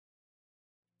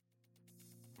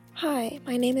Hi,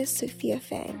 my name is Sophia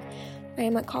Fang. I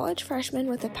am a college freshman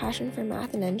with a passion for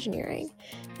math and engineering.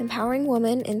 Empowering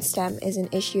women in STEM is an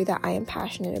issue that I am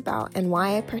passionate about and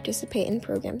why I participate in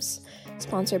programs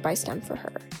sponsored by STEM for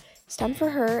Her. STEM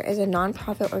for Her is a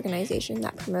nonprofit organization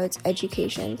that promotes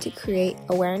education to create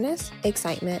awareness,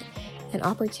 excitement, and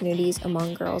opportunities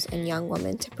among girls and young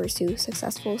women to pursue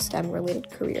successful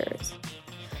STEM-related careers.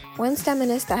 One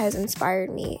STEMinist that has inspired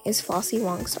me is Flossie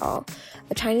Wong-Staal,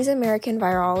 a Chinese-American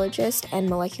virologist and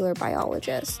molecular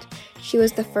biologist. She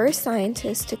was the first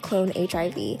scientist to clone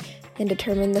HIV and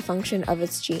determine the function of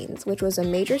its genes, which was a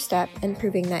major step in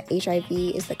proving that HIV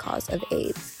is the cause of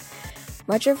AIDS.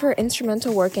 Much of her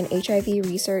instrumental work in HIV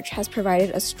research has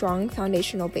provided a strong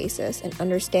foundational basis in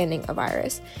understanding a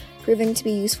virus, proving to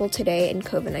be useful today in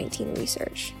COVID-19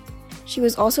 research. She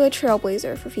was also a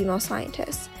trailblazer for female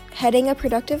scientists. Heading a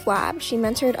productive lab, she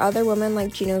mentored other women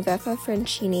like Genoveva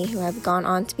Francini who have gone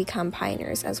on to become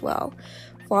pioneers as well.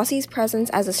 Flossie's presence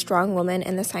as a strong woman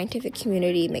in the scientific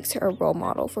community makes her a role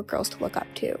model for girls to look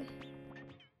up to.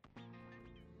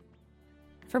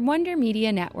 From Wonder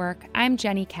Media Network, I'm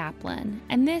Jenny Kaplan,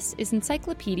 and this is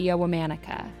Encyclopedia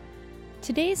Womanica.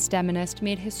 Today's STEMinist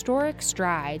made historic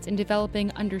strides in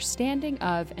developing understanding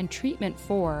of and treatment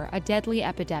for a deadly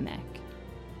epidemic.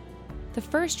 The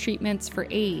first treatments for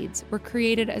AIDS were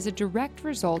created as a direct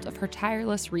result of her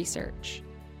tireless research.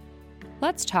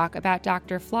 Let's talk about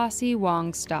Dr. Flossie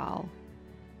Wong-Staal.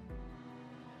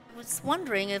 I was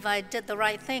wondering if I did the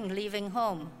right thing leaving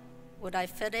home. Would I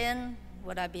fit in?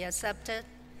 Would I be accepted?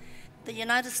 The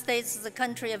United States is a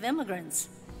country of immigrants,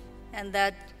 and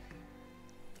that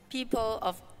people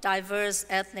of diverse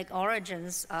ethnic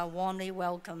origins are warmly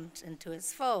welcomed into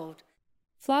its fold.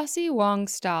 Flossie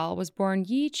Wong-Staal was born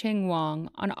Yi Ching Wong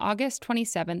on August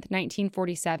 27,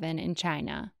 1947, in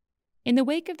China. In the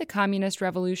wake of the Communist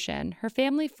Revolution, her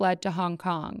family fled to Hong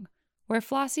Kong, where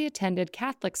Flossie attended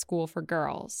Catholic school for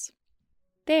girls.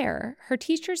 There, her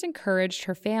teachers encouraged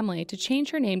her family to change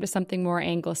her name to something more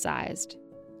anglicized.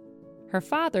 Her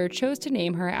father chose to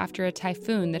name her after a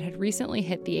typhoon that had recently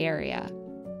hit the area.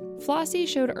 Flossie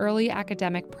showed early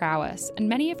academic prowess, and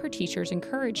many of her teachers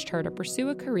encouraged her to pursue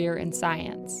a career in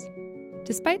science.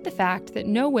 Despite the fact that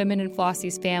no women in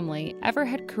Flossie's family ever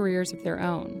had careers of their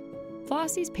own,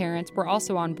 Flossie's parents were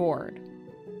also on board.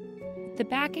 With the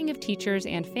backing of teachers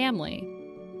and family,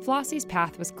 Flossie's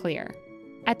path was clear.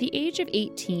 At the age of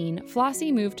 18,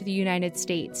 Flossie moved to the United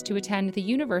States to attend the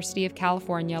University of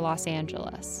California, Los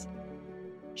Angeles.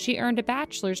 She earned a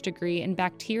bachelor's degree in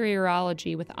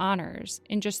bacteriology with honors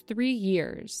in just 3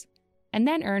 years, and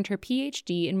then earned her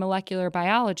PhD in molecular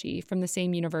biology from the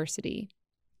same university.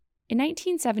 In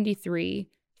 1973,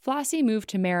 Flossie moved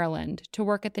to Maryland to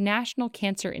work at the National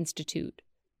Cancer Institute,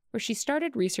 where she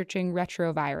started researching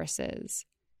retroviruses,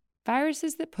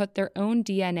 viruses that put their own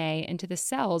DNA into the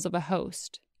cells of a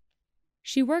host.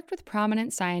 She worked with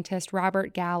prominent scientist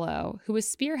Robert Gallo, who was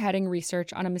spearheading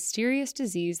research on a mysterious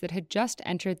disease that had just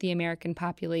entered the American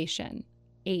population,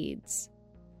 AIDS.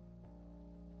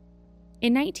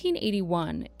 In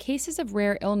 1981, cases of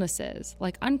rare illnesses,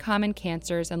 like uncommon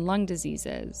cancers and lung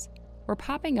diseases, were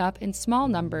popping up in small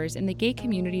numbers in the gay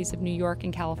communities of New York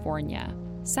and California.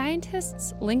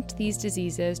 Scientists linked these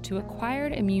diseases to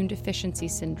acquired immune deficiency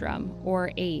syndrome, or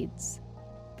AIDS,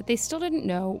 but they still didn't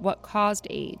know what caused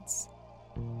AIDS.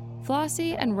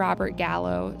 Flossie and Robert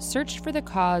Gallo searched for the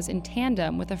cause in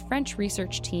tandem with a French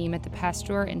research team at the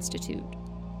Pasteur Institute.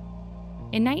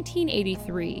 In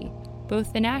 1983,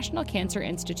 both the National Cancer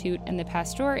Institute and the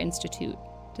Pasteur Institute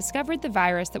discovered the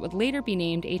virus that would later be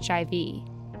named HIV.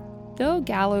 Though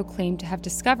Gallo claimed to have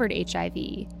discovered HIV,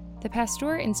 the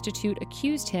Pasteur Institute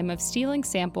accused him of stealing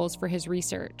samples for his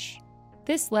research.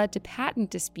 This led to patent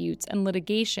disputes and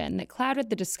litigation that clouded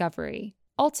the discovery.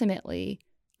 Ultimately,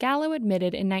 Gallo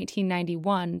admitted in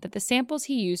 1991 that the samples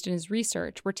he used in his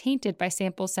research were tainted by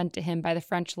samples sent to him by the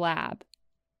French lab.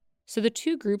 So the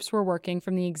two groups were working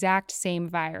from the exact same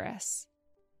virus.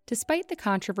 Despite the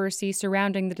controversy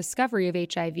surrounding the discovery of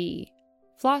HIV,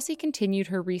 Flossie continued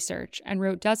her research and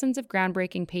wrote dozens of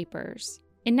groundbreaking papers.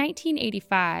 In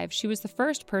 1985, she was the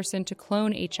first person to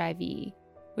clone HIV,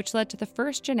 which led to the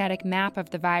first genetic map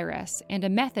of the virus and a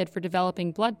method for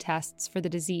developing blood tests for the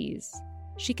disease.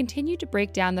 She continued to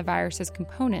break down the virus's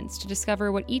components to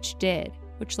discover what each did,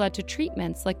 which led to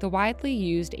treatments like the widely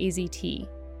used AZT.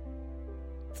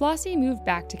 Flossie moved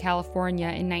back to California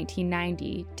in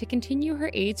 1990 to continue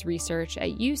her AIDS research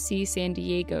at UC San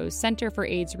Diego's Center for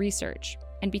AIDS Research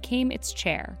and became its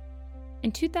chair.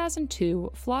 In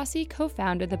 2002, Flossie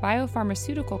co-founded the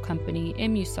biopharmaceutical company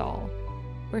Immusol,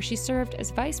 where she served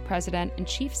as vice president and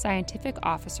chief scientific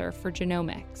officer for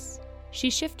genomics. she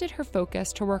shifted her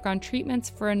focus to work on treatments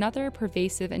for another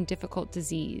pervasive and difficult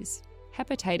disease,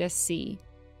 hepatitis C.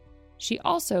 She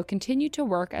also continued to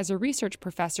work as a research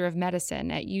professor of medicine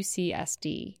at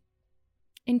UCSD.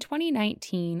 In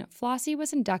 2019, Flossie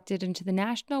was inducted into the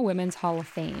National Women's Hall of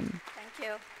Fame. Thank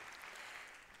you.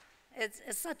 It's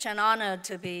such an honor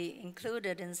to be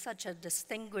included in such a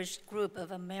distinguished group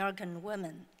of American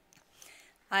women.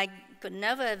 I could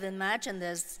never have imagined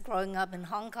this growing up in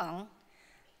Hong Kong,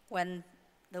 when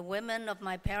the women of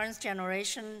my parents'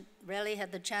 generation rarely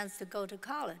had the chance to go to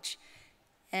college.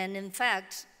 And in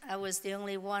fact, I was the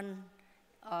only one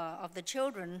of the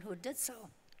children who did so.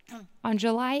 On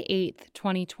July 8th,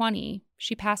 2020,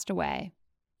 she passed away.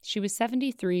 She was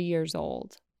 73 years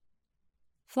old.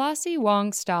 Flossie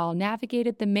Wong-Staal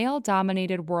navigated the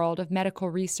male-dominated world of medical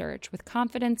research with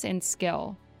confidence and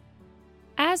skill.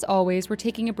 As always, we're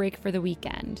taking a break for the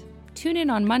weekend. Tune in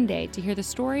on Monday to hear the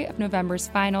story of November's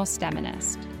final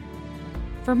STEMinist.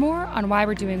 For more on why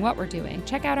we're doing what we're doing,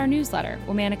 check out our newsletter,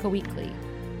 Womanica Weekly.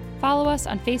 Follow us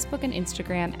on Facebook and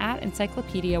Instagram at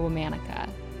Encyclopedia Womanica.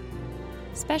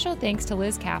 Special thanks to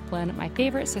Liz Kaplan, my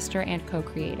favorite sister and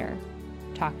co-creator.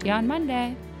 Talk to you on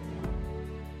Monday.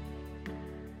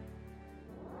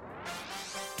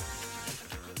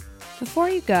 Before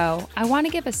you go, I want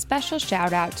to give a special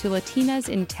shout out to Latinas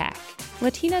in Tech.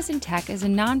 Latinas in Tech is a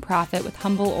nonprofit with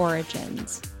humble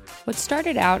origins. What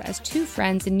started out as two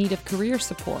friends in need of career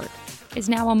support is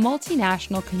now a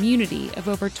multinational community of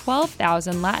over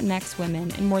 12,000 Latinx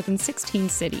women in more than 16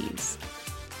 cities.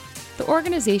 The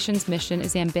organization's mission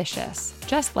is ambitious,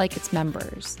 just like its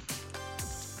members.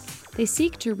 They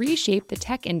seek to reshape the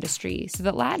tech industry so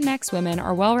that Latinx women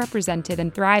are well represented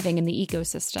and thriving in the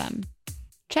ecosystem.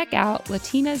 Check out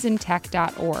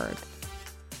latinasintech.org.